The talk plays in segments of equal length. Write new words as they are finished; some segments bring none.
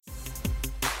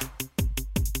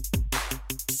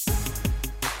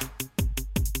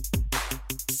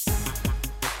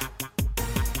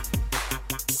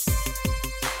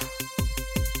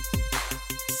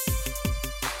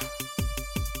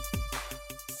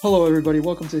Hello, everybody.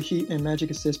 Welcome to Heat and Magic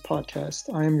Assist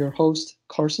podcast. I am your host,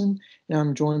 Carson, and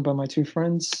I'm joined by my two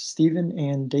friends, Steven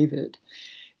and David.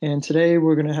 And today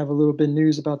we're going to have a little bit of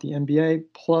news about the NBA,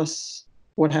 plus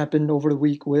what happened over the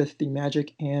week with the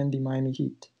Magic and the Miami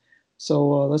Heat. So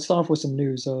let's start off with some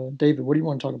news. David, what do you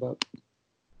want to talk about?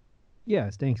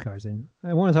 Yes, thanks, Carson.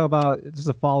 I want to talk about just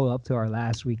a follow-up to our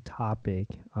last week topic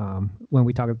when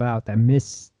we talked about that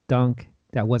missed dunk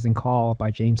that wasn't called by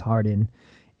James Harden,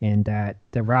 and that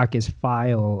the Rockets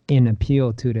filed an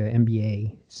appeal to the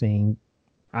NBA saying,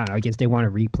 I don't know, I guess they want to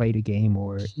replay the game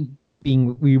or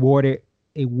being rewarded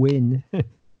a win.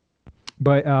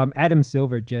 But Adam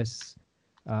Silver just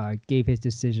gave his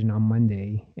decision on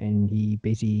Monday, and he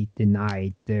basically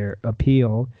denied their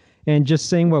appeal. And just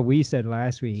saying what we said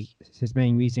last week, his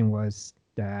main reason was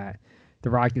that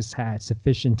the Rockets had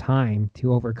sufficient time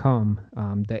to overcome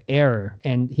the error.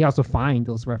 And he also fined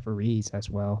those referees as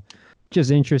well. Just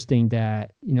interesting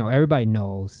that, everybody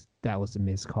knows that was a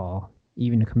missed call.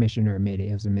 Even the commissioner admitted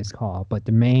it was a missed call. But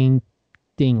the main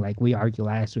thing, like we argued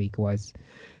last week, was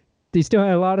they still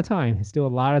had a lot of time. Still a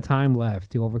lot of time left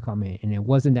to overcome it. And it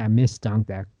wasn't that missed dunk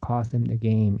that cost them the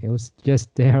game. It was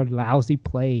just their lousy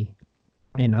play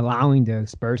and allowing the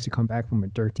Spurs to come back from a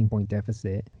 13-point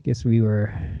deficit. I guess we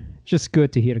were just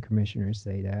good to hear the commissioners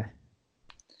say that.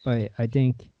 But I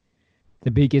think the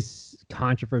biggest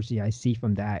controversy I see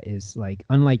from that is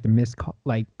unlike missed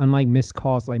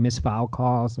calls, like missed foul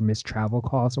calls or missed travel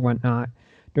calls or whatnot,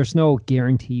 there's no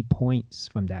guaranteed points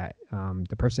from that.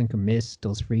 The person can miss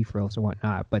those free throws or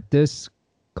whatnot, but this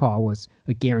call was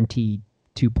a guaranteed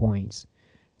 2 points.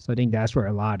 So I think that's where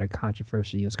a lot of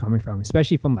controversy was coming from,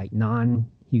 especially from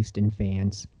non-Houston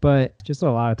fans. But just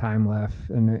a lot of time left,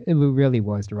 and it really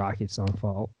was the Rockets' own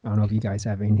fault. I don't know if you guys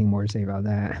have anything more to say about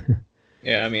that.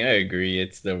 Yeah, I mean, I agree.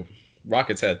 It's the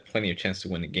Rockets had plenty of chance to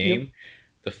win the game. Yep.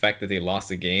 The fact that they lost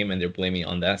the game and they're blaming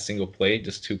on that single play,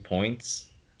 just 2 points.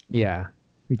 Yeah.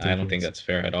 Ridiculous. I don't think that's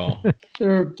fair at all.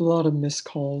 There are a lot of missed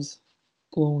calls,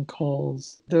 blown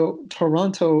calls. The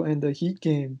Toronto and the Heat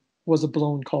game was a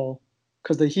blown call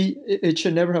because the Heat, it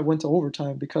should never have went to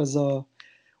overtime because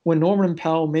when Norman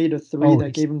Powell made a three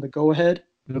that gave him the go-ahead,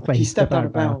 he stepped out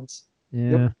of bounds. Yeah.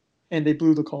 Yep. And they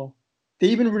blew the call. They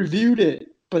even reviewed it,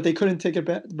 but they couldn't take it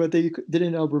back, but they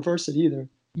didn't reverse it either.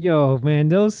 Yo, man,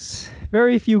 those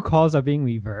very few calls are being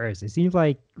reversed. It seems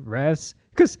like refs,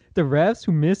 because the refs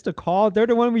who missed a call, they're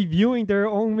the one reviewing their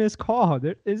own missed call.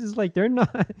 It's just like they're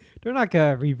not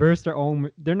gonna reverse their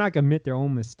own. They're not gonna admit their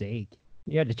own mistake.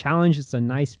 Yeah, the challenge is a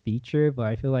nice feature, but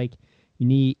I feel like you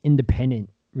need independent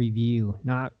review,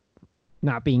 not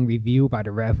being reviewed by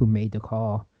the ref who made the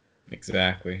call.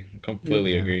 Exactly,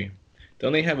 completely agree.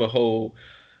 Don't they have a whole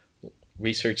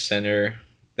research center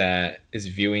that is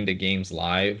viewing the games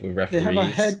live with referees? They have a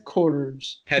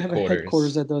headquarters. They have a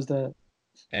headquarters that does that.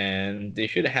 And they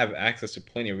should have access to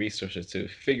plenty of resources to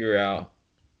figure out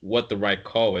what the right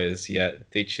call is,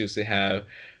 yet they choose to have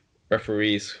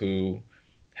referees who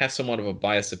have somewhat of a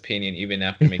biased opinion even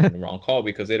after making the wrong call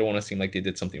because they don't want to seem like they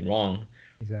did something wrong.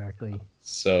 Exactly.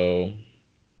 So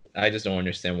I just don't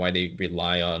understand why they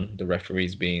rely on the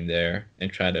referees being there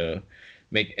and try to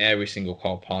make every single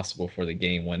call possible for the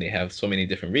game when they have so many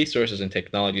different resources and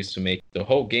technologies to make the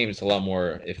whole game just a lot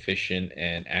more efficient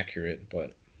and accurate.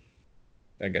 But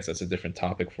I guess that's a different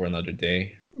topic for another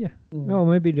day. Yeah. Well,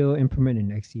 maybe they'll implement it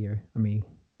next year. I mean,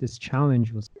 this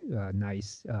challenge was a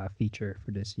nice feature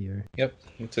for this year. Yep.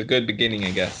 It's a good beginning,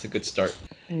 I guess. A good start.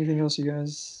 Anything else you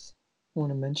guys want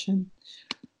to mention?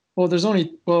 Well,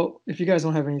 if you guys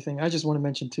don't have anything, I just want to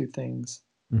mention two things.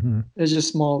 Mm-hmm. There's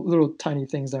just small, little, tiny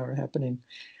things that are happening.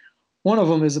 One of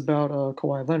them is about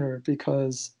Kawhi Leonard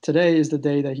because today is the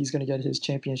day that he's going to get his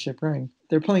championship ring.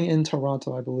 They're playing in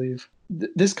Toronto, I believe.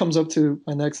 This comes up to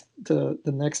the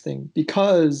next thing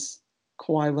because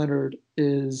Kawhi Leonard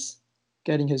is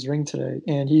getting his ring today,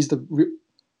 and he's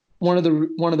one of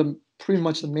the pretty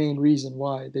much the main reason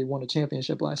why they won a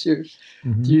championship last year.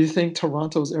 Mm-hmm. Do you think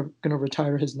Toronto's ever going to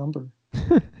retire his number,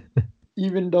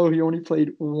 even though he only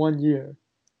played 1 year?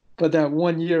 But that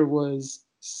 1 year was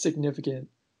significant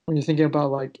when you're thinking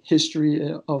about history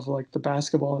of the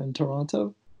basketball in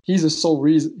Toronto. He's the sole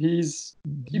reason.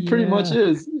 He pretty much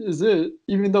is it,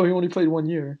 even though he only played 1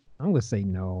 year. I'm gonna say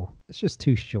no. It's just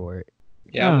too short.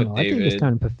 Yeah, I think it's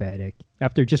kind of pathetic.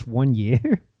 After just 1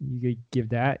 year, you could give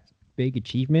that big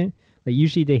achievement.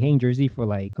 Usually they hang jersey for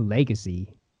a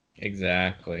legacy.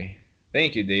 Exactly.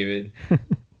 Thank you, David.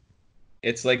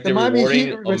 It's like they're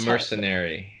rewarding a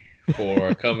mercenary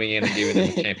for coming in and giving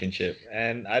them a championship.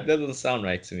 And that doesn't sound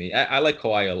right to me. I like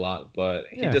Kawhi a lot, but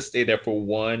he just stayed there for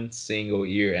one single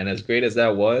year. And as great as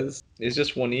that was, it's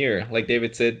just 1 year. Like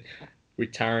David said,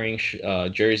 retiring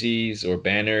jerseys or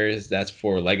banners, that's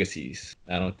for legacies.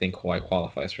 I don't think Kawhi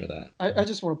qualifies for that. I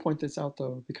just want to point this out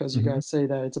though, because you Mhm. guys say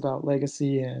that it's about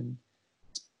legacy and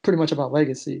it's pretty much about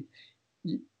legacy.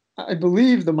 I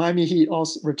believe the Miami Heat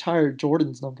also retired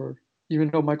Jordan's number, even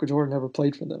though Michael Jordan never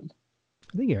played for them.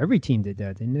 I think every team did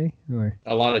that, didn't they? Or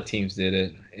A lot of teams did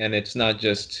it, and it's not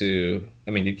just to.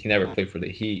 I mean, he never played for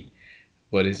the Heat,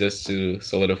 but it's just to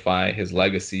solidify his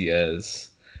legacy as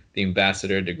the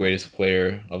ambassador, the greatest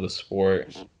player of the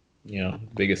sport,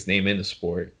 biggest name in the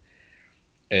sport.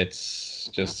 It's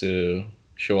just to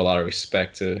show a lot of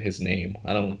respect to his name.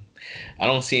 I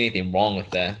don't see anything wrong with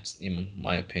that, in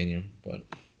my opinion, but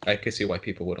I could see why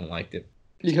people wouldn't like it.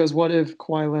 Because what if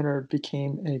Kawhi Leonard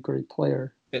became a great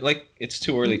player? It's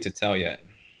too early to tell yet.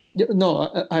 Yeah,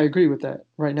 no, I agree with that.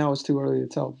 Right now, it's too early to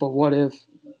tell. But what if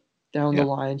down the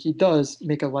Yeah. line he does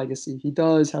make a legacy? He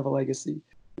does have a legacy.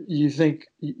 You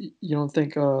don't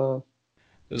think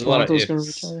There's a lot of Toronto's going to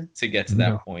ifs retire? to get to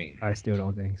no, that point. I still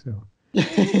don't think so.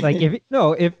 Like if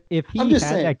I'm he just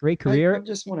had saying. that great career, I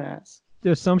just want to ask.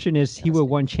 the assumption is he would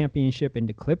won championship in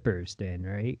the Clippers then,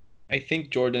 right? I think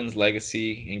Jordan's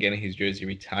legacy in getting his jersey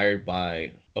retired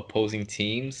by opposing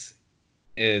teams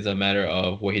is a matter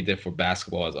of what he did for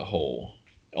basketball as a whole.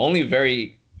 Only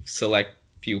very select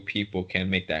few people can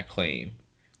make that claim.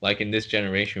 Like in this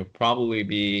generation, would probably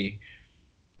be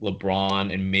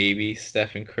LeBron and maybe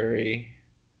Stephen Curry,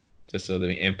 just so the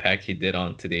impact he did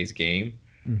on today's game.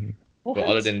 Mm-hmm. But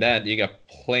other than that, you got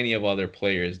plenty of other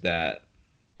players that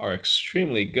are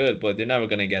extremely good, but they're never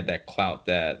going to get that clout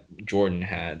that Jordan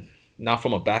had. Not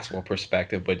from a basketball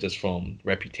perspective, but just from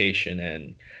reputation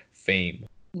and fame.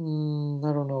 I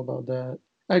don't know about that.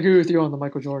 I agree with you on the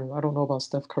Michael Jordan. I don't know about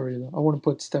Steph Curry though. I wouldn't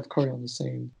put Steph Curry on the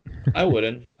same. I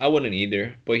wouldn't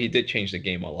either, but he did change the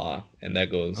game a lot, and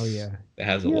that goes. Oh yeah. That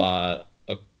has a lot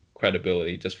of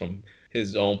credibility just from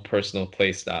his own personal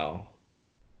play style.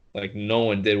 Like no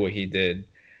one did what he did,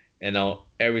 and now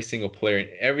every single player,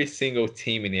 every single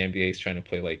team in the NBA is trying to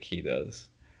play like he does.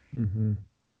 Mm-hmm.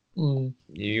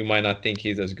 You might not think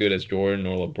he's as good as Jordan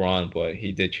or LeBron, but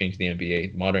he did change the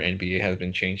NBA. Modern NBA has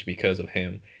been changed because of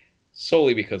him,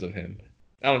 solely because of him.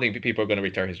 I don't think people are going to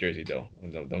retire his jersey, though.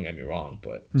 Don't get me wrong,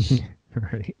 but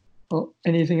Right. Well,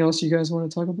 anything else you guys want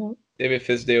to talk about? David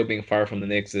Fizdale being fired from the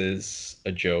Knicks is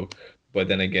a joke. But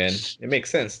then again, it makes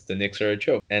sense. The Knicks are a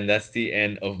joke. And that's the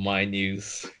end of my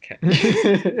news.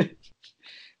 I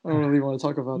don't really want to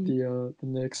talk about the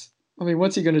Knicks. I mean,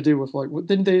 what's he gonna do with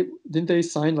didn't they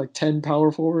sign like 10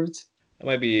 power forwards? That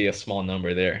might be a small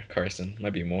number there, Carson.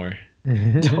 Might be more.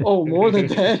 Oh, more than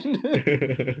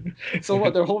 10? So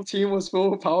what, their whole team was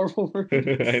full of power forwards?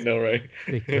 I know, right?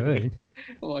 They could.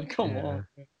 Like, come on.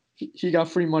 He got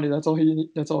free money. That's all he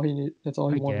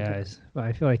wanted. But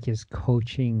I feel like his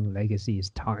coaching legacy is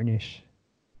tarnished.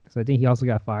 So I think he also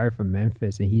got fired from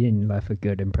Memphis, and he didn't left a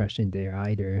good impression there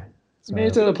either. He made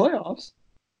it to the playoffs.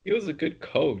 He was a good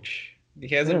coach.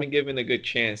 He hasn't been given a good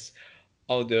chance,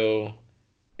 although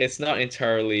it's not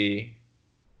entirely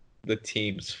the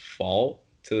team's fault,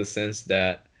 to the sense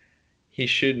that he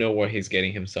should know what he's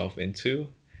getting himself into,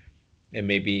 and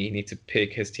maybe he needs to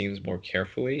pick his teams more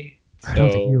carefully. I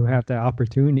don't think you have that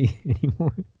opportunity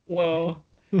anymore. Well,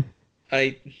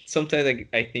 sometimes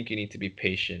I think you need to be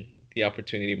patient. The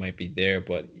opportunity might be there,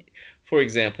 but for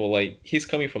example, like he's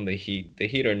coming from the Heat. The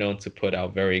Heat are known to put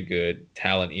out very good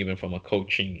talent, even from a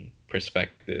coaching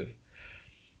perspective.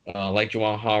 Like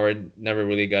Juwan Howard never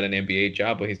really got an NBA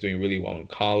job, but he's doing really well in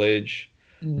college.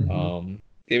 Mm-hmm.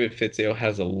 David Fizdale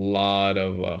has a lot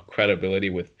of credibility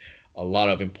with a lot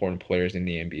of important players in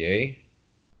the NBA,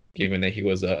 given that he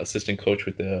was an assistant coach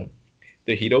with the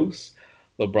Heatos,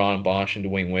 LeBron, Bosh, and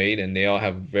Dwayne Wade, and they all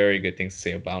have very good things to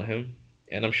say about him.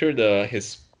 And I'm sure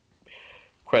his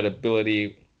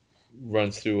credibility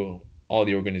runs through all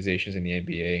the organizations in the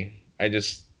NBA. I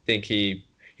just think he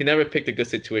never picked a good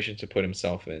situation to put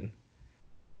himself in,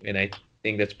 and I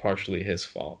think that's partially his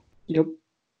fault. Yep,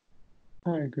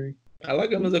 I agree. I like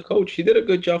him as a coach. He did a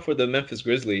good job for the Memphis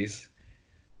Grizzlies,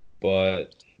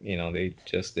 but they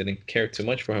just didn't care too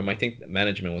much for him. I think the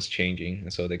management was changing,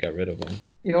 and so they got rid of him.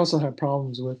 He also had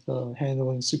problems with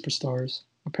handling superstars,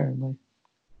 apparently.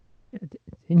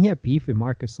 Didn't he have beef with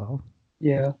Marc Gasol?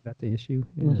 Yeah, That's the issue.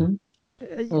 Yeah.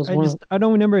 Mm-hmm. I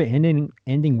don't remember it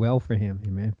ending well for him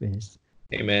in Memphis.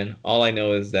 Hey man, all I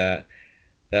know is that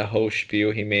whole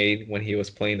spiel he made when he was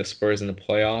playing the Spurs in the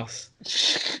playoffs,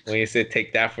 when he said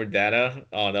 "take that for data,"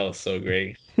 oh, that was so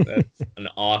great. That's an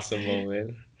awesome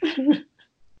moment. You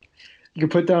can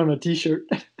put that on a T-shirt.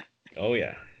 Oh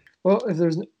yeah. Well, if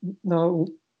there's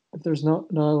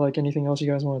not like anything else you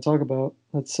guys want to talk about,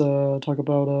 Let's talk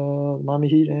about Miami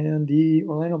Heat and the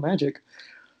Orlando Magic.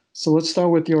 So let's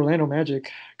start with the Orlando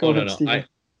Magic. Go Oh no ahead, no, Steven.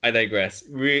 I digress.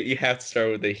 You have to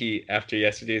start with the Heat after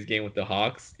yesterday's game with the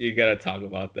Hawks. You gotta talk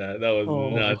about that. That was Oh,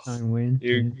 nuts. Overtime win.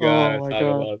 You Yeah. oh gotta my talk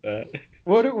God. about that.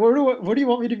 Where do you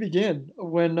want me to begin?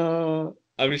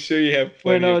 I'm sure you have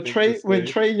plenty of things to When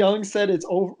say. Trey Young said it's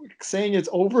over, saying it's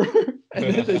over,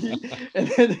 and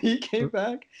then he came With,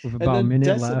 back with and about a then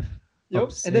minute left, up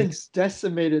and then 6.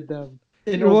 decimated them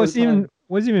in What's overtime.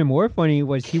 even more funny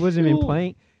was he wasn't even Killed.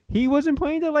 playing. He wasn't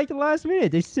playing till like the last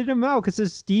minute. They sit him out because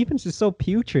his defense is so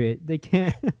putrid. They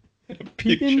can't.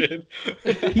 He didn't.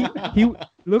 Putrid. He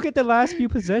look at the last few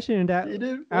possessions that He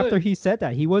didn't after play. he said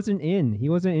that he wasn't in. He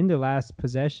wasn't in the last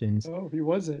possessions. Oh, he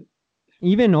wasn't.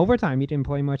 Even overtime, he didn't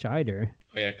play much either.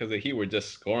 Oh yeah, because the Heat were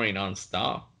just scoring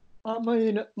nonstop. I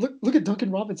mean, look at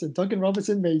Duncan Robinson. Duncan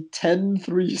Robinson made 10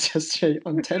 threes yesterday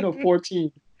on 10 of 14.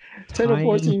 10 of Tying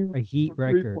 14 a Heat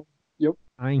record. three-point. Yep.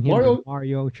 Tying him with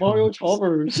Mario Mario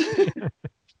Chalmers.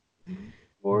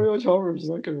 Mario Chalmers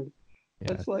record. Yeah,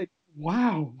 That's like,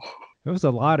 wow. there was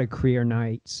a lot of career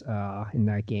nights in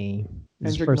that game.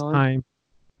 This is Kendrick Nunn.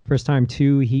 first time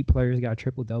 2 Heat players got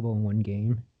triple double in one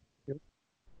game. Yep.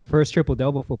 First triple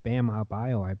double for Bam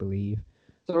Adebayo, I believe.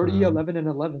 30, 11, and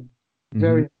 11. Mhm.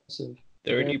 Very impressive.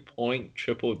 30-point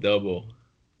triple double.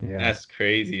 Yeah, That's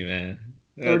crazy, man.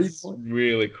 30 That's points.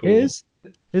 really cool. his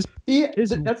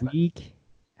That's week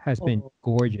has been Oh.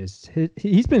 gorgeous.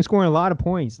 He's been scoring a lot of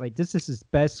points. Like this is his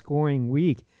best scoring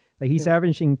week. Like he's Yeah.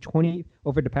 averaging 20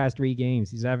 over the past 3 games.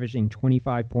 He's averaging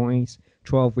 25 points,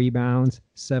 12 rebounds,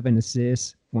 7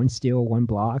 assists, 1 steal, 1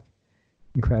 block.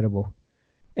 Incredible.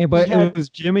 But it was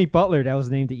Jimmy Butler that was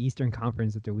named the Eastern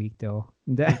Conference of the week, though.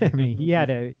 I mean, he had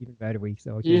a even better week.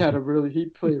 So he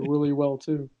played really well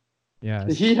too. Yeah.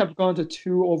 The Heat have gone to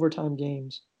 2 overtime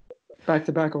games back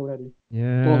to back already.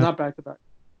 Yeah. Well, not back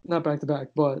to back,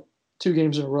 but 2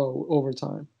 games in a row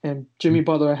overtime. And Jimmy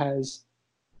Butler has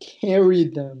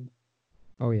carried them.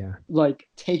 Oh yeah. Like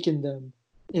taken them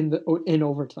in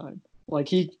overtime. Like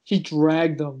he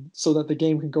dragged them so that the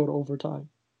game can go to overtime.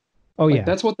 Oh like, yeah.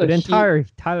 That's what the Heat,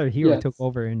 Tyler Hero took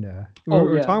over in the.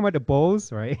 We're talking about the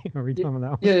Bulls, right? Are we talking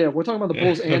about that one? Yeah, we're talking about the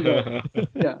Bulls and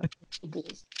the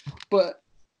Bulls. But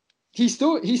he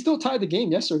still tied the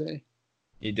game yesterday.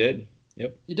 He did.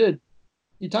 Yep. He did.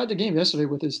 He tied the game yesterday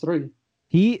with his 3.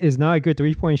 He is not a good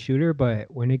 3-point shooter,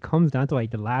 but when it comes down to like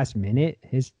the last minute,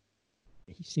 he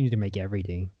seems to make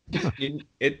everything.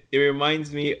 It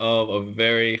reminds me of a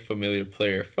very familiar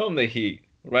player from the Heat,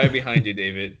 right behind you,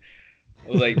 David.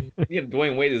 Like,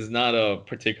 Dwayne Wade is not a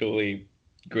particularly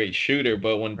great shooter,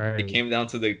 but when it came down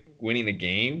to winning the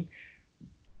game,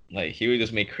 like he would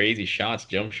just make crazy shots,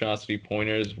 jump shots,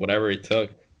 3-pointers, whatever it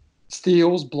took.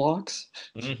 Steals, blocks.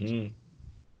 Mm-hmm.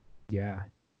 Yeah,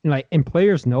 and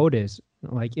players notice,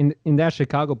 like in that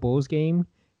Chicago Bulls game,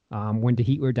 when the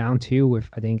Heat were down 2 with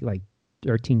I think like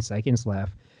 13 seconds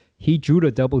left, he drew the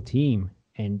double team,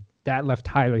 and that left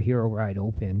Tyler Hero wide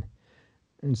open.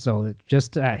 And so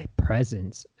just that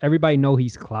presence, everybody know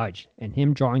he's clutch, and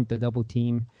him drawing the double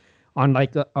team on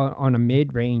like on a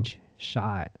mid-range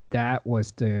shot, that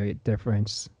was the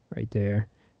difference right there.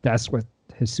 That's what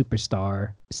his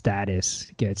superstar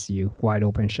status gets you, wide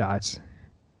open shots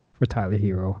for Tyler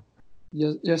Hero.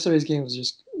 Yesterday's game was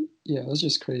just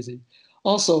crazy.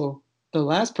 Also, the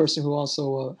last person who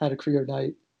also had a career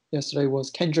night yesterday was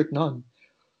Kendrick Nunn.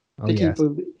 Oh, yes.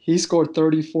 He scored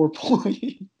 34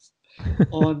 points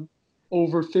on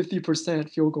over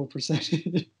 50% field goal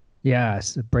percentage.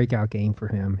 Yes, a breakout game for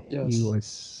him. Yes. He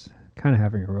was kind of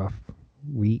having a rough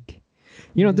week.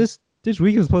 This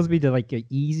week was supposed to be an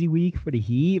easy week for the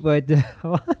Heat, but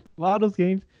a lot of those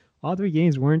games, all 3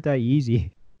 games weren't that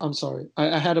easy. I'm sorry.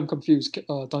 I had him confused.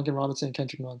 Duncan Robinson and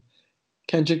Kendrick Nunn.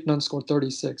 Kendrick Nunn scored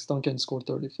 36. Duncan scored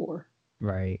 34.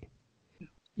 Right.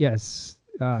 Yes.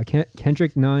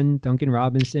 Kendrick Nunn, Duncan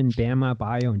Robinson, Bam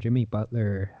Adebayo, and Jimmy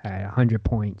Butler had 100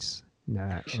 points.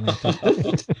 Combined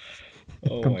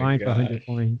for 100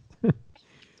 points.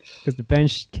 Because the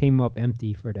bench came up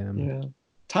empty for them. Yeah.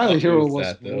 Tyler Hero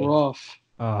was rough.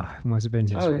 It must have been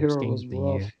his Tyler first Hero game was of the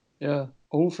rough. year. Yeah.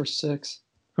 0 for 6.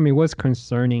 I mean, what's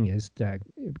concerning is that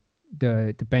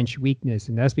the bench weakness,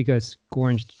 and that's because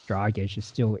Goran Dragic is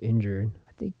still injured.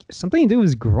 I think something to do with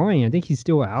his groin. I think he's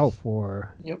still out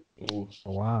for a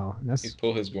while. He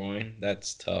pulled his groin.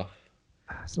 That's tough.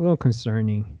 It's a little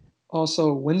concerning.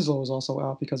 Also, Winslow is also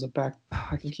out because of back.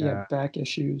 I think he had back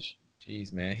issues.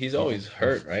 Jeez, man. He's always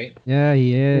hurt, right? Yeah,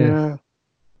 he is. Yeah.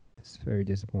 It's very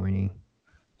disappointing.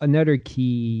 Another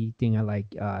key thing I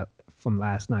like from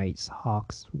last night's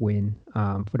Hawks win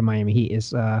for the Miami Heat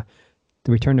is the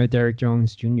return of Derrick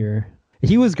Jones Jr.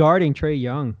 He was guarding Trae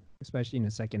Young, especially in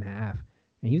the second half,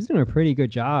 and he was doing a pretty good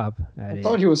job at I it.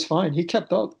 thought he was fine. He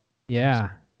kept up. Yeah,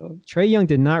 Trae Young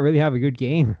did not really have a good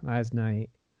game last night,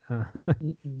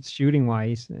 Mm-mm. shooting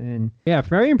wise, and yeah,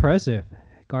 very impressive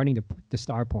guarding the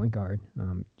star point guard.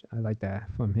 I like that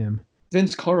from him.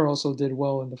 Vince Carter also did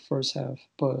well in the first half,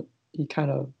 but he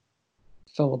kind of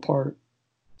fell apart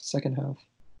second half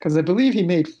because I believe he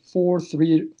made 4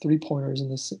 3-pointers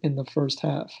in the first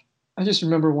half. I just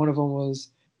remember one of them was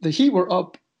the Heat were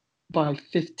up by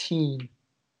 15,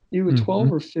 either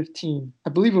 12 or 15. I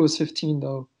believe it was 15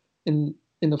 though in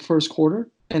the first quarter,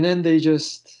 and then they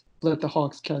just let the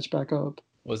Hawks catch back up.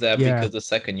 Was that Yeah. because the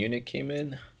second unit came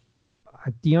in?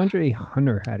 DeAndre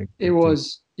Hunter had a good It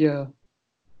was yeah.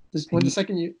 When the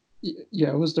second yeah,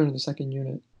 it was during the second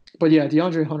unit. But yeah,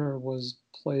 DeAndre Hunter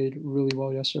played really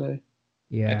well yesterday.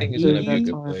 Yeah, I think he's gonna be a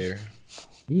good player.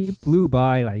 He blew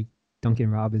by like Duncan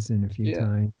Robinson a few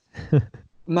times.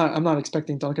 I'm not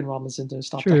expecting Duncan Robinson to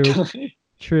stop True. that guy.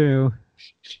 True.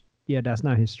 Yeah, that's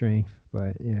not his strength,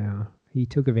 but yeah, he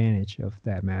took advantage of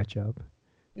that matchup.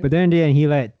 Yeah. But then he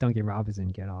let Duncan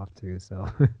Robinson get off too. So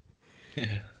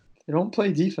They don't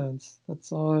play defense.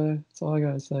 That's all I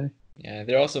gotta say. Yeah,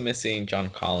 they're also missing John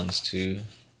Collins too.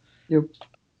 Yep.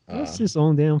 That's his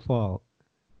own damn fault.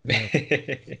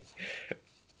 That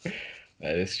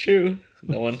is true.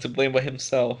 No one to blame but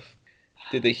himself.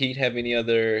 Did the Heat have any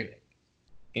other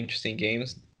interesting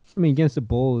games? I mean, against the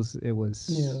Bulls, it was.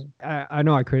 Yeah. I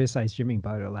know I criticized Jimmy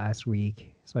Butler last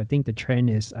week, so I think the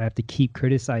trend is I have to keep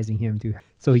criticizing him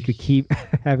so he could keep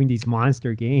having these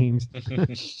monster games.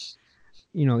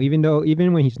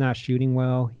 Even when he's not shooting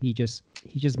well, he just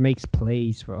makes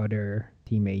plays for other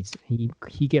teammates.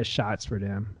 He gets shots for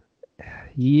them.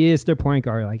 He is their point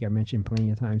guard, like I mentioned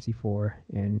plenty of times before,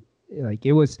 and like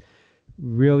it was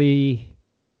really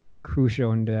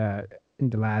crucial in the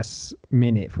last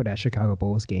minute for that Chicago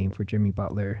Bulls game for Jimmy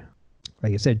Butler.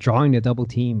 Like I said, drawing the double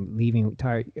team,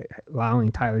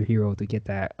 allowing Tyler Hero to get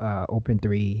that open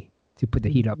three to put the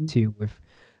Heat up 2 with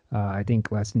I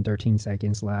think less than 13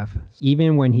 seconds left.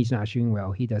 Even when he's not shooting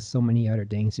well, he does so many other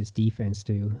things. His defense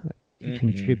too, he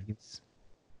contributes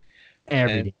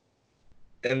everything.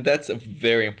 And that's a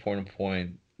very important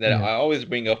point that I always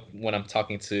bring up when I'm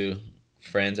talking to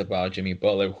friends about Jimmy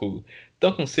Butler who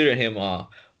don't consider him a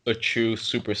true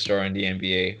superstar in the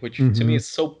NBA, which to me is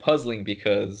so puzzling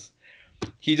because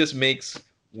he just makes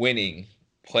winning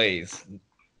plays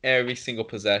every single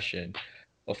possession,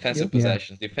 offensive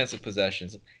possessions, defensive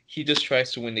possessions. He just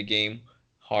tries to win the game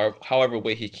however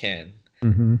way he can.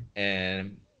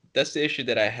 And that's the issue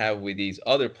that I have with these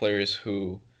other players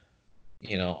who,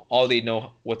 all they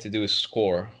know what to do is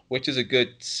score, which is a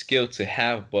good skill to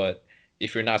have. But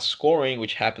if you're not scoring,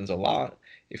 which happens a lot,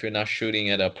 if you're not shooting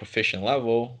at a proficient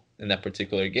level in that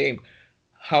particular game,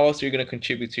 how else are you going to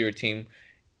contribute to your team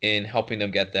in helping them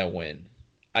get that win?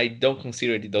 I don't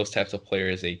consider those types of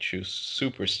players a true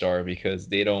superstar because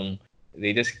they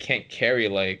just can't carry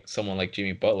like someone like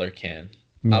Jimmy Butler can.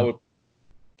 I would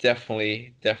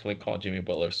definitely call Jimmy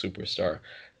Butler a superstar.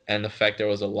 And the fact there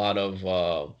was a lot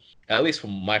of, at least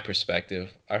from my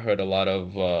perspective, I heard a lot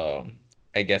of,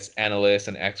 I guess, analysts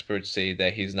and experts say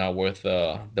that he's not worth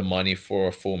the money for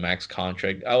a full max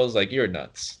contract. I was like, you're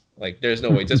nuts. Like, there's no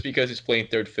way. Just because he's playing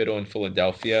third fiddle in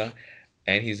Philadelphia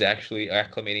and he's actually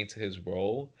acclimating to his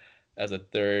role as a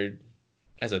third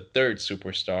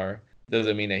superstar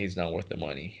doesn't mean that he's not worth the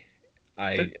money.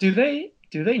 But do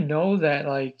they know that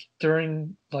like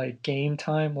during like game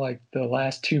time, like the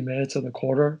last 2 minutes of the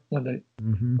quarter when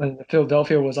the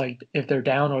Philadelphia was like if they're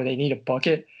down or they need a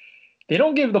bucket, they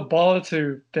don't give the ball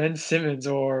to Ben Simmons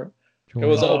or it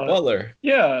was all Butler.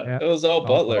 Yeah, it was all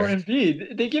Butler or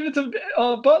Embiid. They give it to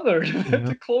Butler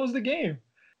to close the game.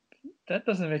 That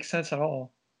doesn't make sense at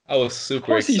all. I was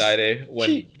super excited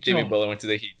when Jimmy Butler went to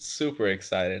the Heat. Super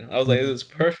excited. I was like, "This is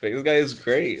perfect. This guy is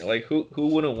great. Like, who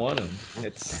wouldn't want him?"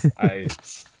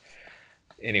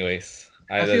 Anyways,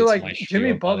 I feel like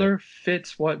Jimmy Butler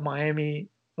fits what Miami,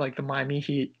 like the Miami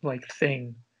Heat, like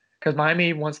thing, because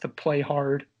Miami wants to play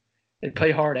hard. They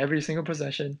play hard every single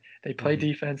possession. They play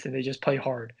defense and they just play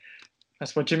hard.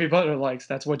 That's what Jimmy Butler likes.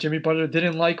 That's what Jimmy Butler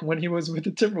didn't like when he was with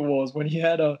the Timberwolves, when he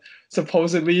had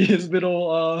supposedly his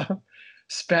little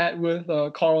spat with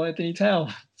Karl Anthony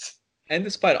Towns. And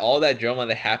despite all that drama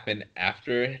that happened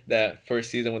after that first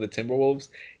season with the Timberwolves,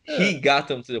 he got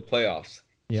them to the playoffs.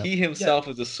 Yep. He himself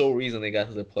is the sole reason they got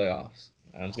to the playoffs.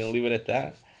 I'm just gonna leave it at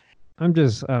that. I don't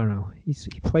know.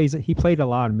 He played a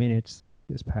lot of minutes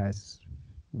this past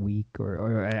week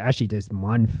or actually this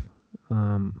month.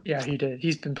 Yeah, he did.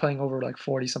 He's been playing over like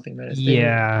 40 something minutes.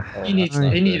 Yeah, They need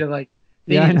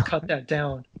to cut that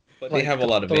down. But they like have a the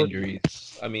lot of 30.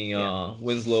 injuries. I mean, Yeah.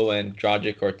 Winslow and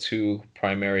Dragic are two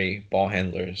primary ball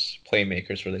handlers,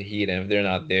 playmakers for the Heat, and if they're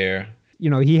not there,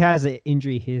 He has an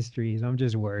injury history, so I'm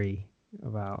just worried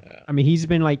about. uh, I mean, he's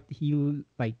been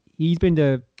he's been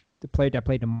the player that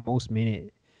played the most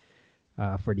minute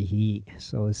for the Heat,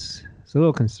 so it's a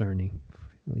little concerning,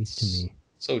 at least to me.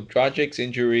 so Dragic's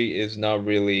injury is not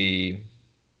really.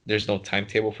 There's no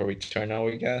timetable for return now,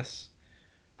 I guess.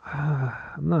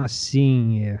 I'm not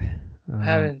seeing it.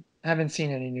 Haven't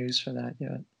seen any news for that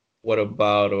yet. What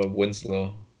about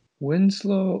Winslow?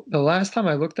 Winslow, the last time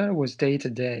I looked at it was day to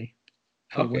day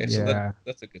for Okay, so Winslow. Yeah.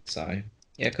 that's a good sign.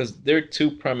 Yeah, because they're two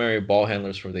primary ball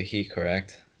handlers for the Heat,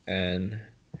 correct? And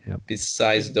Yep.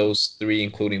 besides those three,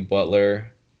 including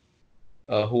Butler,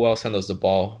 who else handles the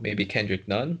ball? Maybe Kendrick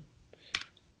Nunn?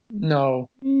 No,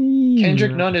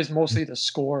 Kendrick Yeah. Nunn is mostly the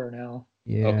scorer now.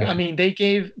 Okay. I mean, they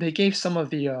gave some of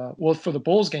the well for the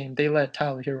Bulls game, they let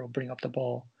Tyler Hero bring up the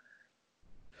ball.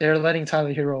 They're letting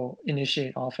Tyler Hero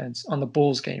initiate offense on the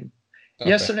Bulls game. Okay.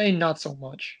 Yesterday, not so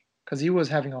much because he was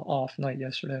having an off night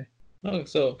yesterday. Oh,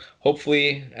 so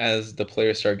hopefully, as the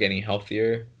players start getting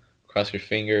healthier, cross your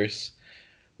fingers,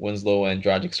 Winslow and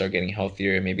Dragic start getting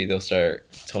healthier, maybe they'll start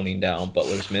toning down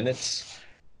Butler's minutes.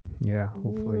 Yeah,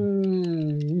 hopefully.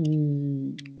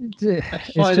 I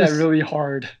find that really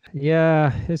hard.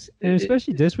 Yeah, and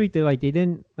especially this week they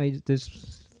didn't like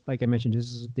this. Like I mentioned,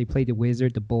 they played the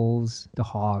Wizards, the Bulls, the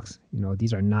Hawks.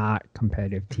 These are not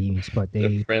competitive teams, but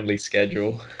The friendly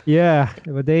schedule. Yeah,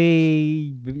 but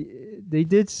they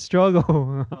did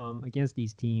struggle against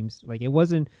these teams. Like it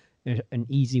wasn't an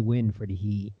easy win for the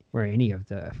Heat for any of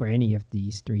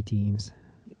these three teams.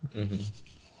 Mm-hmm.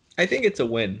 I think it's a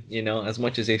win. As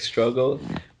much as they struggled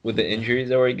with the injuries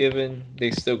that were given, they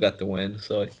still got the win.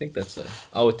 So I think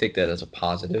I would take that as a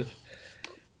positive.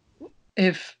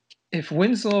 If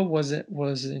Winslow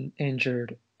wasn't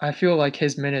injured, I feel like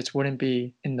his minutes wouldn't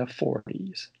be in the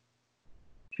 40s.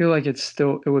 I feel like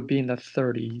it would be in the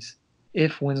 30s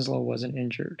if Winslow wasn't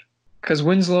injured. Because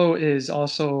Winslow is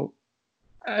also,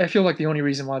 I feel like the only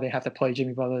reason why they have to play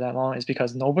Jimmy Butler that long is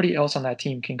because nobody else on that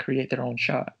team can create their own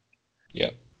shot.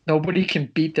 Yeah. Nobody can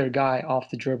beat their guy off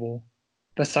the dribble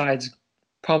besides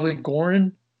probably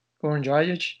Goran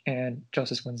Dragic, and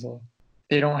Justice Winslow.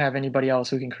 They don't have anybody else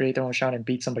who can create their own shot and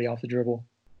beat somebody off the dribble.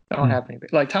 They don't have anybody.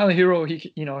 Like Tyler Hero,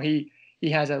 he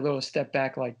has that little step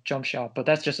back like jump shot, but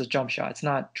that's just a jump shot. It's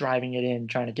not driving it in,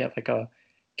 trying to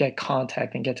get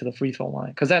contact and get to the free throw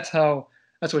line. Because that's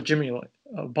what Jimmy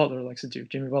Butler likes to do.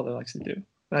 Jimmy Butler likes to do.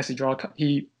 He likes to draw.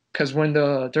 Because during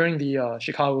the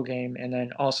Chicago game and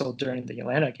then also during the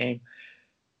Atlanta game,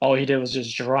 all he did was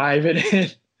just drive it in.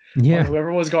 Yeah.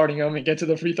 Whoever was guarding him and get to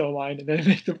the free throw line and then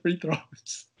make the free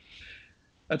throws.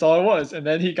 That's all it was. And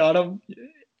then he got him.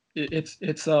 It's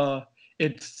like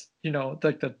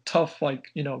the tough,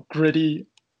 gritty,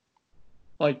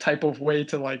 type of way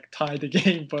to tie the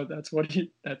game. But that's what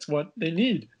they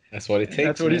need. That's what it takes.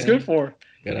 That's what he's good for.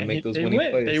 Gotta make those winning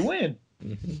plays. They win.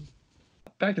 Mm-hmm.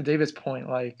 Back to David's point,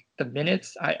 the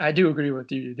minutes. I do agree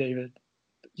with you, David.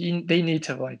 They need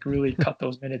to really cut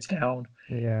those minutes down.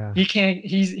 Yeah. He can't.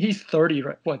 He's 30,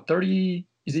 right? What 30?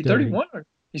 Is he 31 or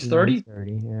he's 30?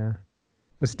 30, yeah.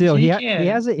 But still, he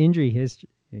has an injury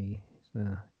history.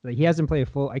 So, he hasn't played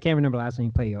full. I can't remember last time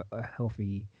he played a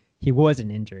healthy. He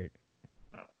wasn't injured.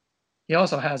 He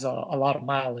also has a lot of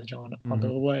mileage on the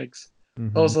legs.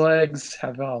 Mm-hmm. Those legs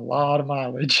have a lot of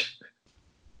mileage.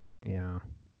 Yeah.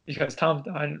 Because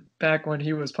back when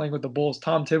he was playing with the Bulls,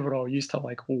 Tom Thibodeau used to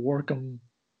work him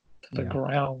to the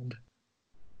ground.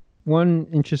 One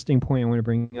interesting point I want to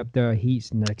bring up: the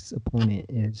Heat's next opponent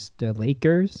is the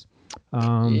Lakers.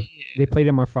 They played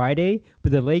them on Friday,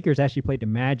 but the Lakers actually played the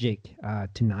Magic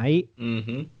tonight.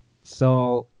 Mm-hmm.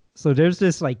 So there's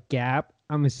this gap.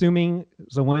 I'm assuming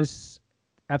once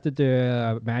after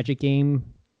the Magic game,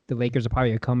 the Lakers will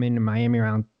probably come in Miami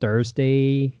around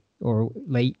Thursday or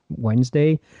late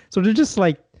Wednesday. So they're just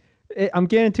I'm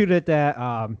getting to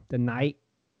the night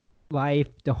life,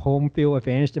 the home field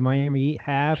advantage the Miami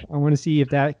have. I want to see if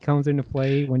that comes into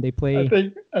play when they play.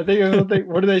 I think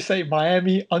what do they say?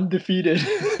 Miami undefeated.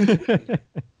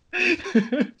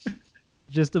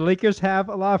 Just the Lakers have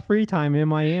a lot of free time in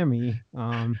Miami.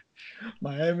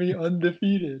 Miami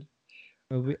undefeated.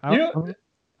 I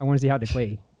want to see how they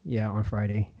play. Yeah, on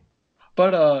Friday.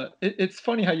 But it's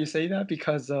funny how you say that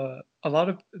because a lot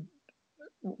of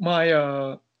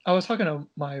I was talking to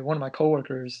one of my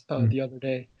coworkers the other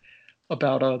day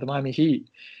about the Miami Heat,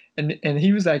 and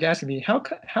he was asking me how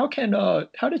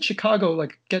did Chicago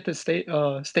get to stay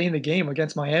in the game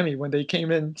against Miami when they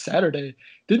came in Saturday?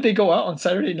 Didn't they go out on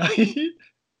Saturday night?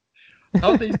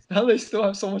 How they still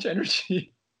have so much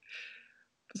energy?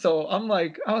 So I'm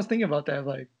like, I was thinking about that.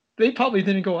 Like, they probably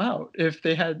didn't go out if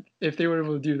they were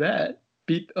able to do that,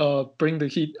 bring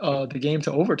the game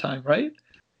to overtime, right?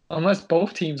 Unless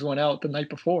both teams went out the night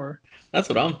before. That's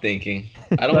what I'm thinking.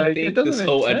 I don't Like, it think doesn't this make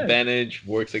whole sense. advantage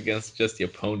works against just the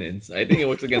opponents. I think it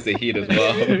works against the Heat as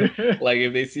well. Like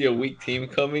if they see a weak team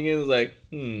coming in, it's like,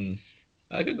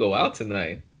 I could go out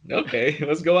tonight. Okay,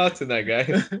 let's go out tonight,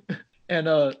 guys. And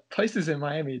places in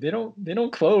Miami, they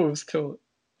don't close till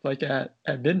like at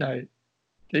midnight.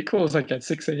 They close like at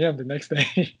 6 a.m. the next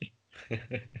day.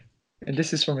 And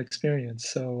this is from experience.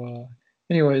 So,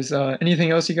 anyways,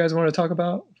 anything else you guys want to talk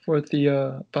about about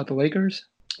the Lakers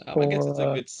I guess or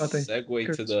it's a good about the segue to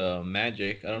Lakers? the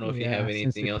Magic. I don't know if you have Yeah, since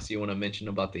anything we else you want to mention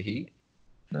about the Heat.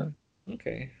 No.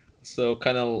 Okay. So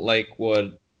kind of like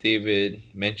what David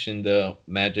mentioned, the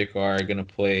Magic are gonna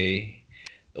play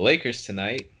the Lakers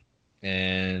tonight,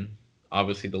 and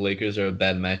obviously the Lakers are a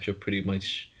bad matchup pretty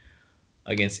much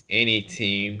against any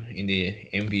team in the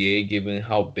NBA, given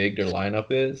how big their lineup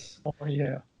is. Oh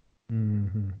yeah.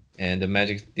 Mhm. And the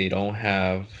Magic, they don't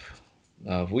have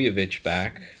Vujovic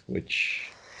back, which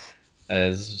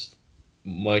as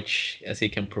much as he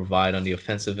can provide on the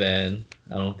offensive end,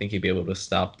 I don't think he'd be able to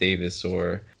stop Davis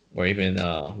or even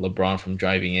LeBron from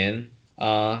driving in.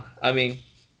 I mean,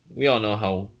 we all know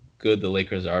how good the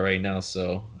Lakers are right now,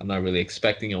 so I'm not really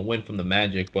expecting a win from the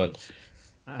Magic, but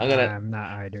I'm gonna I'm not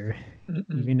either.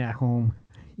 Mm-mm. Even at home,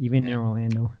 even in yeah,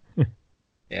 Orlando.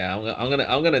 yeah,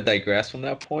 I'm gonna digress from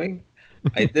that point.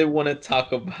 I did want to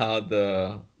talk about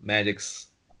the Magic's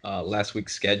last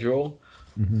week's schedule.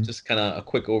 Hmm. Just kind of a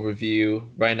quick overview.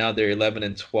 Right now they're 11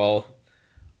 and 12.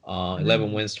 11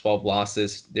 Mm. wins, 12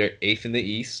 losses. They're eighth in the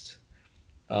East.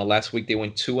 Last week they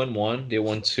went 2-1. They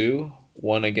won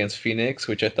one against Phoenix,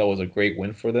 which I thought was a great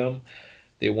win for them.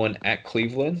 They won at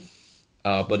Cleveland,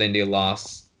 but then they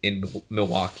lost in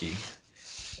Milwaukee.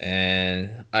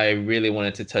 And I really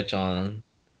wanted to touch on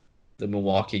the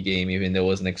Milwaukee game, even though it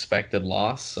was an expected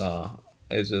loss.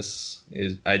 I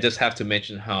just have to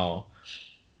mention how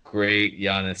great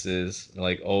Giannis is.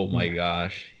 Like, oh my Yeah.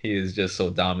 gosh, he is just so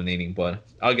dominating. But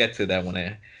I'll get to that when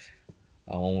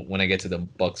I get to the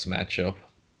Bucks matchup.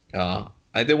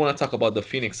 I did want to talk about the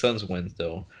Phoenix Suns wins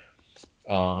though.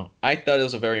 I thought it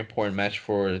was a very important match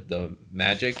for the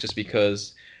Magic just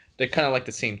because they're kind of like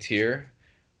the same tier.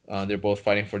 They're both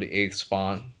fighting for the eighth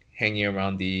spot, hanging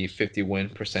around the 50 win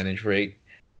percentage rate.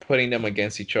 Putting them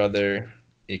against each other,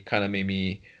 it kind of made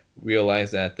me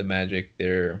realize that the Magic,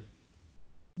 they're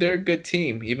a good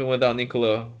team, even without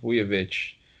Nikola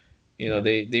Vujovic. Yeah.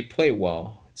 They play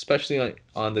well, especially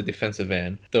on the defensive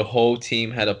end. The whole team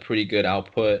had a pretty good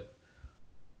output,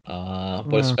 but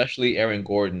Well, especially Aaron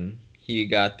Gordon. He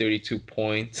got 32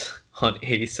 points on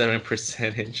 87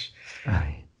 percentage, I, Oh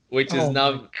my which is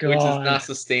God. not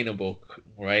sustainable,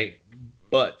 right?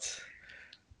 But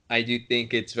I do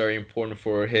think it's very important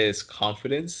for his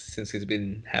confidence since he's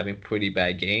been having pretty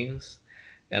bad games.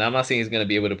 And I'm not saying he's going to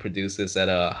be able to produce this at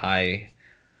a high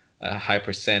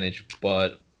percentage,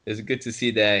 but it's good to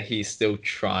see that he's still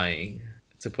trying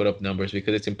to put up numbers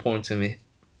because it's important to me.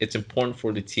 It's important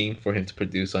for the team for him to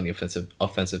produce on the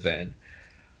offensive end.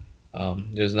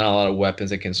 There's not a lot of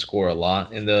weapons that can score a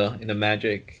lot in the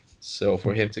Magic, so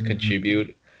for him to Mhm.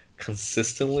 contribute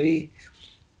consistently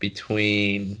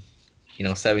between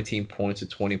 17 points to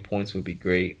 20 points would be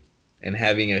great, and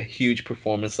having a huge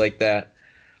performance like that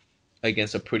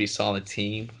against a pretty solid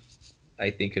team, I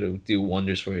think it'll do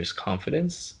wonders for his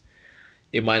confidence.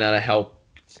 It might not help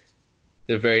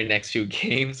the very next few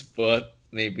games, but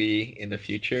maybe in the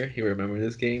future he'll remember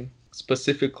this game.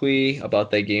 Specifically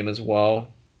about that game as well,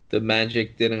 the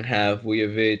Magic didn't have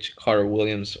Vujovic, Carter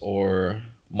Williams, or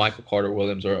Michael Carter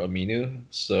Williams or Aminu,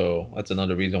 so that's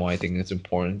another reason why I think it's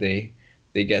important they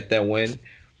get that win.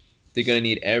 They're gonna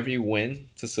need every win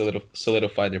to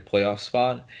solidify their playoff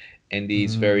spot, and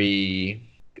these Mm. very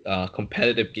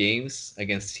competitive games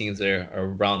against teams that are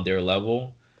around their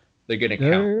level, they're gonna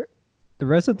count. There, the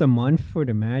rest of the month for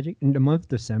the Magic, in the month of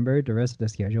December, the rest of the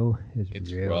schedule is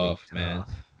It's really rough, man.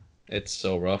 tough. It's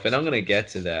so rough, and I'm gonna get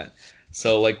to that.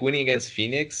 So like winning against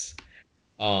Phoenix,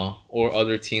 or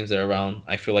other teams that are around,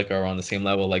 I feel like are around the same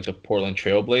level, like the Portland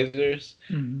Trailblazers.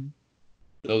 Mhm.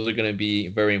 Those are gonna be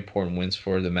very important wins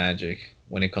for the Magic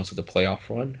when it comes to the playoff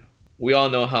run. We all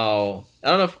know how.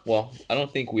 I don't know. Well, I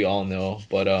don't think we all know,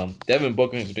 but Devin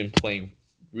Booker has been playing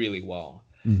really well.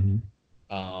 Hmm.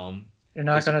 Um, You're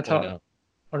not just to gonna point talk. out.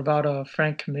 What about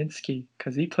Frank Kaminsky?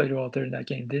 Because he played well during that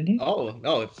game, didn't he? Oh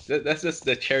no, that's just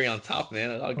the cherry on top,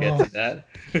 man. I'll get Oh, to that.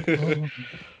 oh.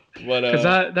 But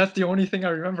Because that's the only thing I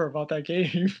remember about that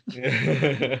game.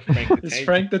 Frank the It's Tank.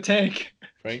 Frank the Tank.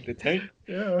 Frank the Tank.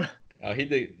 Yeah.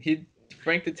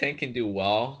 Frank the Tank can do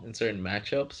well in certain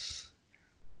matchups,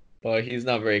 but he's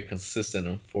not very consistent,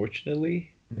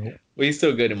 unfortunately. Nope. But he's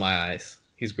still good in my eyes.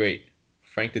 He's great.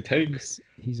 Frank the Tank.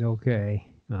 He's okay.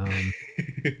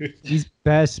 He's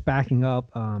best backing up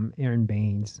Aaron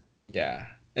Baines. Yeah.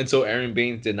 And so Aaron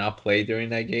Baines did not play during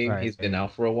that game. Right. He's been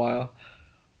out for a while.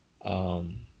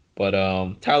 But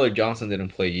Tyler Johnson didn't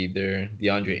play either.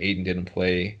 DeAndre Ayton didn't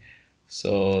play.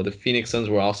 So the Phoenix Suns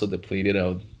were also depleted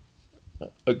of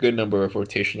a good number of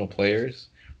rotational players.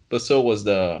 But so was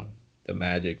the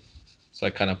Magic. So I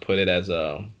kind of put it as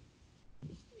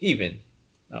even,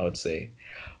 I would say.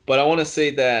 But I want to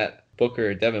say that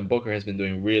Devin Booker has been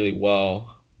doing really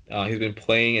well. He's been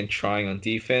playing and trying on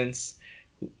defense,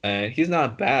 and he's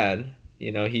not bad.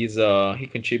 You know, he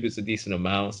contributes a decent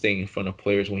amount, staying in front of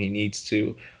players when he needs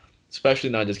to, especially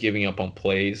not just giving up on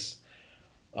plays,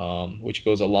 which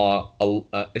goes a lot.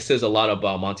 It says a lot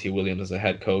about Monty Williams as a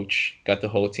head coach. Got the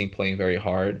whole team playing very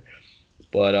hard.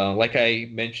 But like I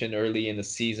mentioned early in the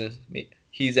season,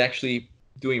 he's actually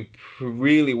doing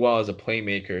really well as a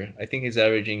playmaker. I think he's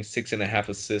averaging 6.5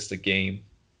 assists a game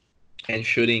and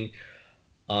shooting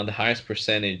on the highest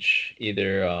percentage,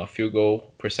 either field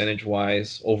goal percentage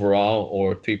wise overall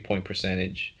or 3-point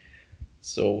percentage.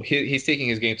 So he's taking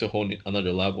his game to a whole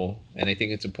another level, and I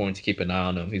think it's important to keep an eye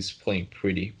on him. He's playing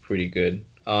pretty good.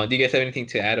 Do you guys have anything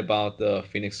to add about the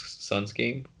Phoenix Suns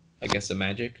game against the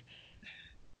Magic?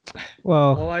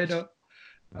 Well, I know.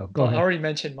 Go ahead. I already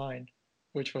mentioned mine,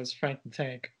 which was Frank the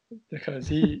Tank, because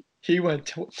he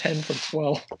went 10 for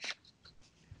 12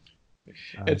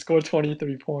 and scored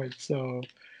 23 points. So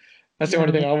that's the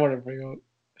only thing I want to bring up.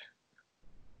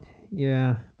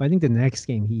 Yeah, I think the next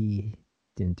game he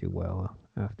didn't do well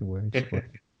afterwards. But,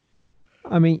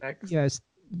 I mean, yes,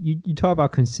 you talk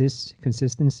about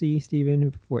consistency,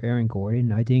 Steven, for Aaron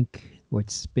Gordon. I think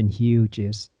what's been huge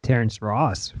is Terrence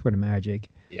Ross for the Magic.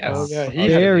 Yes.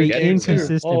 He's very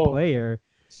inconsistent player.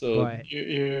 So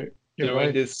you're during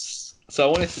right. this, so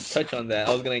I wanted to touch on that.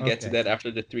 I was gonna get to that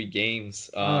after the 3 games.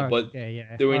 But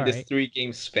during this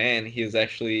 3-game span, he is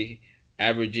actually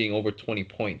averaging over 20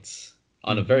 points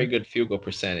on a very good field goal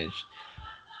percentage.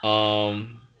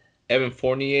 Evan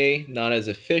Fournier, not as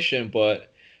efficient,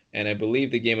 and I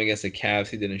believe the game against the Cavs,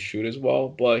 he didn't shoot as well,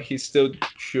 but he's still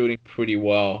shooting pretty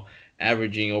well,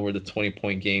 averaging over the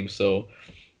 20-point game. So,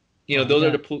 those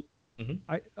are the.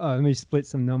 Let me split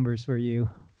some numbers for you.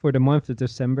 For the month of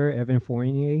December, Evan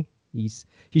Fournier, he's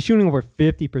shooting over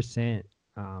 50%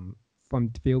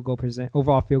 from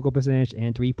overall field goal percentage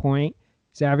and 3-point.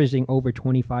 He's averaging over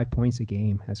 25 points a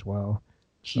game as well.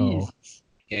 Jesus. So,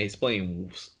 yeah, he's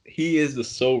playing. He is the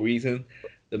sole reason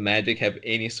the Magic have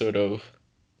any sort of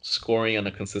scoring on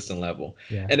a consistent level.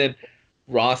 Yeah. And then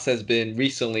Ross has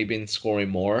recently been scoring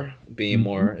more, being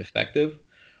more effective.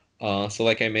 So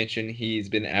like I mentioned, he's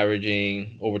been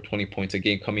averaging over 20 points a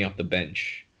game coming off the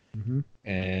bench.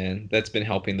 And that's been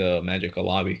helping the Magic a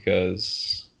lot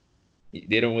because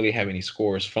they don't really have any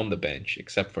scores from the bench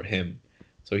except for him.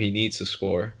 So he needs to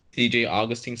score. DJ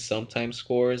Augustine sometimes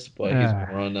scores, but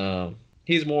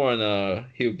he's more on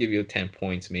he'll give you 10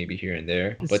 points maybe here and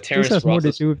there. But Terrence this has Ross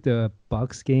more to do with the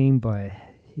Bucks game, but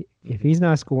if he's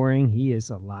not scoring, he is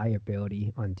a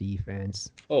liability on defense.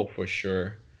 Oh, for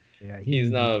sure. Yeah, he's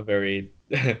not a very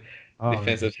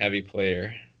defensive heavy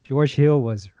player. George Hill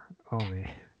was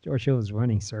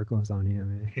running circles on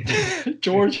him, man.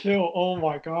 George Hill, oh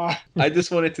my God. I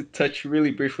just wanted to touch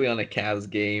really briefly on the Cavs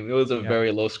game. It was a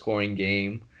very low scoring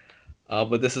game.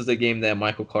 But this is the game that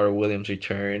Michael Carter-Williams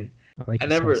returned. I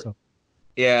never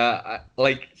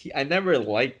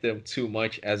liked him too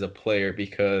much as a player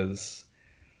because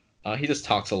he just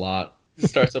talks a lot. He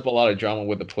starts up a lot of drama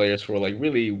with the players for like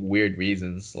really weird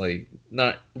reasons, like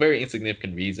not very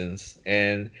insignificant reasons.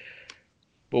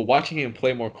 But watching him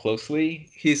play more closely,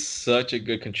 he's such a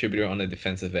good contributor on the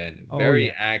defensive end.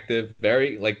 Very active,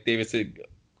 very, like David said,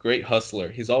 great hustler.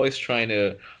 He's always trying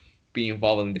to be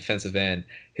involved in the defensive end.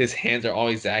 His hands are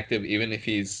always active, even if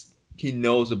he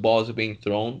knows the balls are being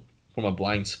thrown from a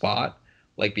blind spot,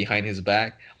 like behind his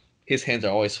back. His hands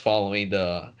are always following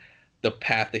the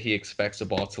path that he expects the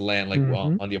ball to land, like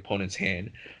on the opponent's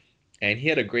hand. And he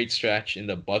had a great stretch in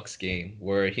the Bucks game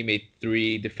where he made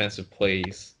 3 defensive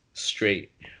plays straight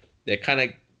that kind of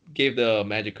gave the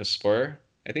Magic a spur.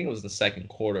 I think it was the second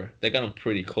quarter. They got him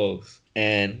pretty close.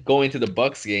 And going to the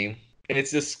Bucks game,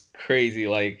 it's just crazy,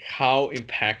 like how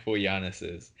impactful Giannis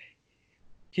is.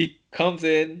 He comes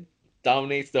in,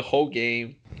 dominates the whole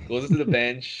game, goes to the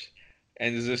bench,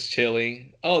 and is just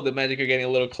chilling. Oh, the Magic are getting a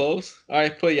little close. All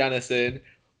right, put Giannis in.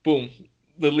 Boom.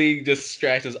 The league just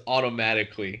scratches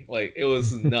automatically. Like, it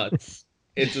was nuts.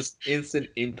 It's just instant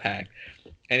impact.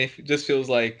 And it just feels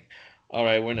like, all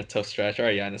right, we're in a tough stretch. All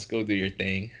right, Giannis, go do your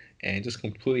thing. And just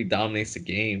completely dominates the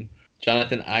game.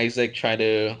 Jonathan Isaac tried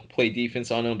to play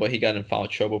defense on him, but he got in foul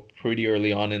trouble pretty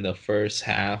early on in the first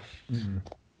half. Mm.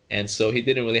 And so he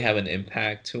didn't really have an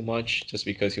impact too much just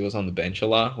because he was on the bench a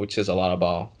lot, which says a lot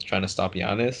about trying to stop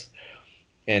Giannis.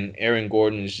 And Aaron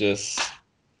Gordon is just,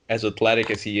 as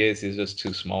athletic as he is, he's just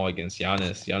too small against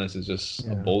Giannis. Giannis is just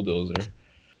a bulldozer.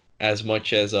 As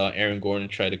much as Aaron Gordon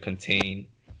tried to contain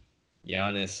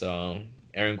Giannis,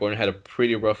 Aaron Gordon had a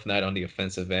pretty rough night on the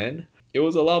offensive end. It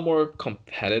was a lot more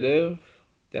competitive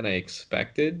than I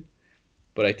expected,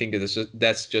 but I think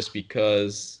that's just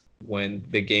because when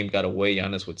the game got away,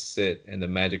 Giannis would sit and the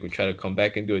Magic would try to come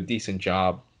back and do a decent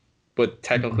job. But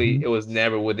technically, it was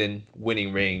never within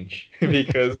winning range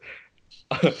because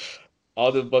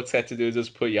all the Bucks had to do is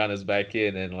just put Giannis back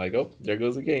in and like, oh, there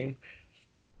goes the game.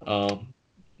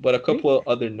 But a couple of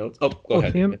other notes. Oh, go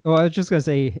ahead. I was just gonna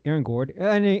say Aaron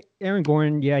Gordon. Aaron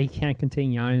Gordon, yeah, he can't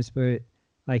contain Giannis, but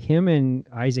like him and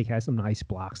Isaac had some nice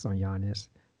blocks on Giannis.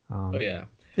 Oh yeah.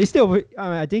 They still,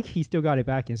 I think he still got it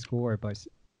back and scored, but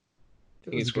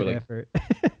it was a good effort.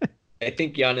 I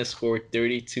think Giannis scored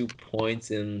 32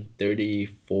 points in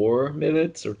 34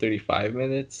 minutes or 35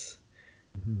 minutes.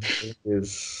 Mm-hmm. It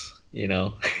is,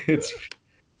 it's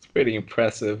pretty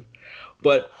impressive.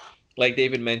 But like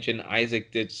David mentioned,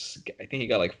 Isaac did, I think he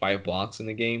got like 5 blocks in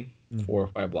the game, 4 or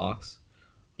 5 blocks.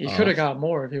 He could have got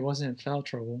more if he wasn't in foul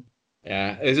trouble.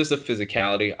 Yeah, it's just a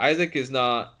physicality. Isaac is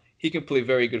not, he can play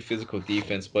very good physical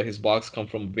defense, but his blocks come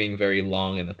from being very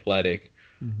long and athletic,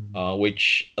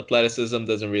 which athleticism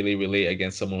doesn't really relate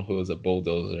against someone who is a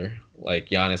bulldozer like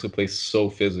Giannis, who plays so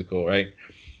physical, right?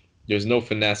 There's no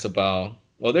finesse about,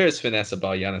 well, there is finesse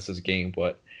about Giannis's game,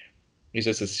 but it's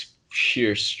just his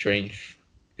sheer strength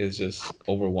is just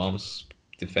overwhelms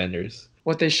defenders.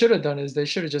 What they should have done is they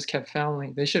should have just kept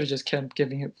fouling. They should have just kept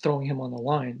throwing him on the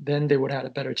line. Then they would have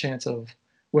had a better chance of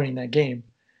winning that game.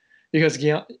 Because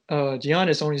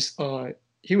Giannis only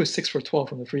he was 6 for 12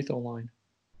 from the free throw line.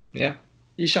 Yeah,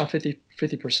 he shot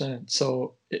 50%.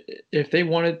 So if they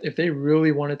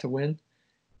really wanted to win,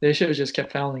 they should have just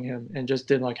kept fouling him and just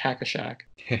did like hack a shack.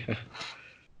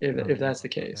 If that's the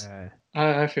case,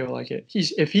 I feel like it.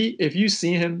 If you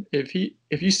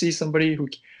see somebody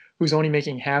who's only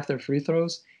making half their free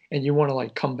throws and you want to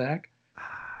like come back,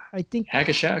 I think hack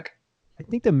a shack. I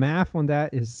think the math on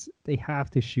that is they have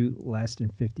to shoot less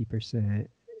than 50%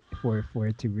 for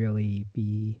it to really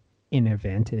be an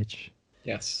advantage.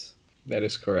 Yes, that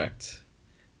is correct.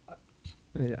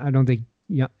 I don't think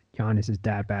Giannis is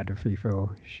that bad a free throw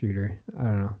shooter. I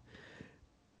don't know.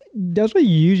 That's what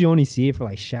you usually only see it for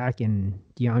like Shaq and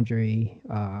Andre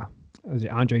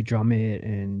Drummond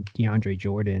and DeAndre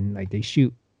Jordan. Like they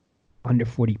shoot under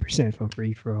 40% from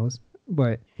free throws.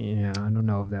 But yeah, I don't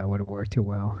know if that would have worked too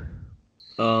well.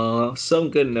 Some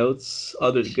good notes.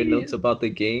 Other good notes about the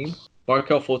game.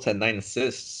 Markelle Fultz had 9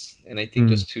 assists and I think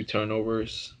just 2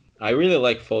 turnovers. I really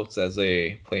like Fultz as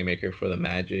a playmaker for the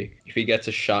Magic. If he gets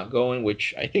a shot going,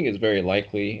 which I think is very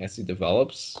likely as he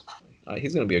develops,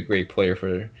 he's going to be a great player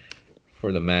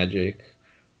for the Magic.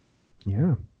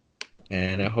 Yeah.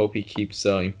 And I hope he keeps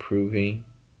improving.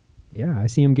 Yeah, I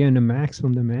see him getting the max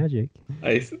from the Magic.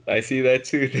 I see that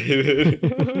too,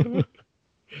 David.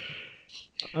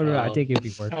 I think it'd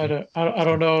be worth it. I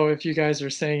don't know if you guys are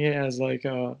saying it as like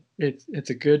it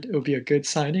would be a good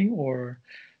signing or.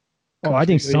 Oh, I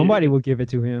think somebody will give it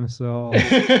to him. So.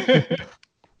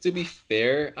 To be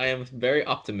fair, I am very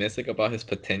optimistic about his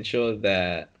potential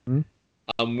that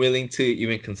I'm willing to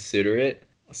even consider it.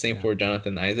 Same for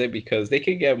Jonathan Isaac because they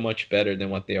could get much better than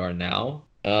what they are now.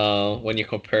 When you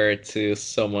compare it to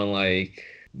someone like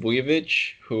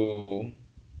Vujovic, who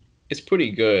is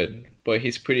pretty good, but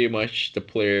he's pretty much the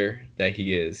player that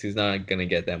he is. He's not gonna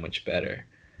get that much better.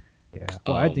 Yeah,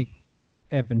 well, I think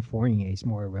Evan Fournier is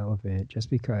more relevant just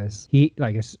because he,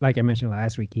 like I mentioned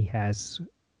last week, he has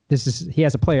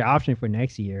a player option for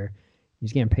next year.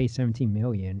 He's getting paid $17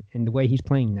 million, and the way he's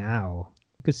playing now,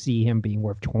 you could see him being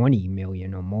worth $20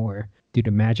 million or more. Do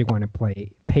the Magic want to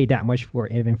pay that much for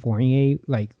Evan Fournier?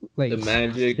 Like the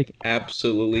Magic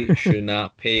absolutely should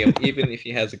not pay him, even if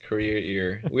he has a career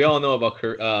year. We all know about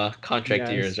contract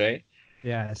years, right?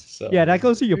 Yes. So, yeah, that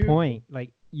goes to your point.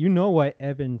 Like you know what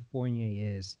Evan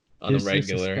Fournier is. On a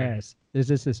regular.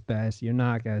 This is his best. You're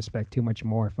not gonna expect too much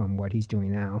more from what he's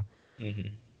doing now.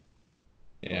 Mm-hmm.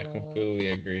 Yeah, completely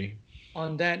agree.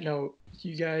 On that note,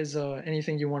 you guys,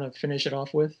 anything you want to finish it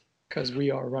off with because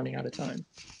we are running out of time.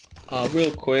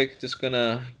 Real quick, just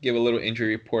gonna give a little injury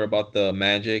report about the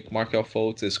Magic. Markelle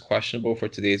Fultz is questionable for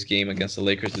today's game against the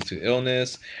Lakers due to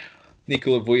illness.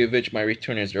 Nikola Vujovic might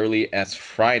return as early as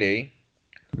Friday,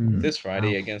 this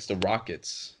Friday against the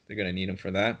Rockets. They're gonna need him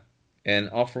for that. And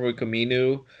Al-Farouq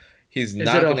Aminu, he's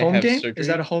not gonna have surgery. Is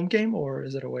that a home game or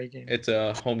is it a away game? It's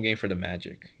a home game for the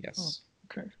Magic. Yes.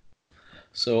 Oh, okay.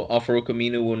 So Al-Farouq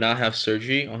Aminu will not have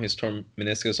surgery on his torn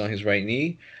meniscus on his right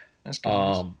knee. That's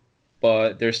good.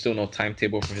 But there's still no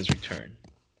timetable for his return.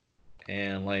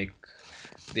 And like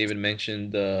David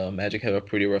mentioned, the Magic have a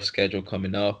pretty rough schedule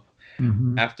coming up.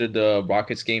 Mm-hmm. After the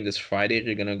Rockets game this Friday,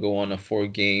 they're going to go on a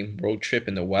 4-game road trip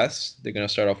in the West. They're going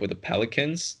to start off with the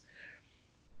Pelicans.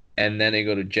 And then they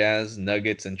go to Jazz,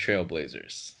 Nuggets, and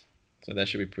Trailblazers. So that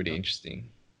should be pretty interesting.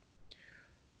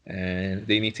 And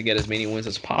they need to get as many wins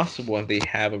as possible. If they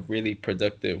have a really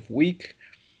productive week,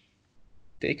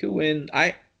 they could win.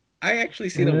 I actually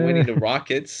see them winning the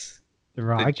Rockets,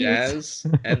 the Jazz,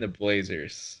 and the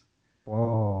Blazers.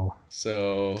 Whoa!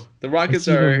 So the Rockets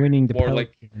are winning the more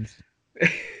Pelicans.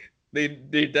 like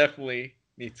they definitely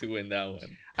need to win that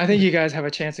one. I think you guys have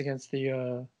a chance against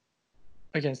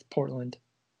Portland.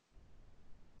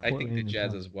 I think the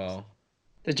Jazz as well.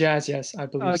 The Jazz, yes, I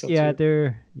believe so yeah,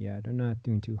 too. they're not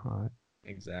doing too hot.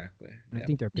 Exactly. I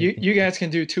think they're. You guys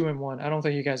can do 2-1. I don't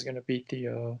think you guys are gonna beat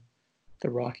the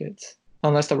Rockets.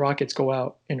 Unless the Rockets go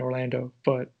out in Orlando,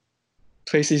 but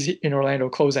places in Orlando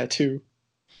close at 2.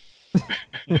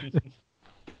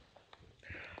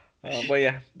 But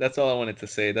yeah, that's all I wanted to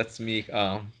say. That's me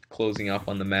closing off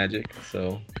on the Magic.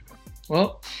 So,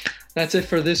 well, that's it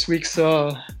for this week's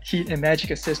Heat and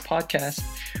Magic Assist podcast.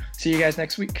 See you guys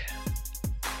next week.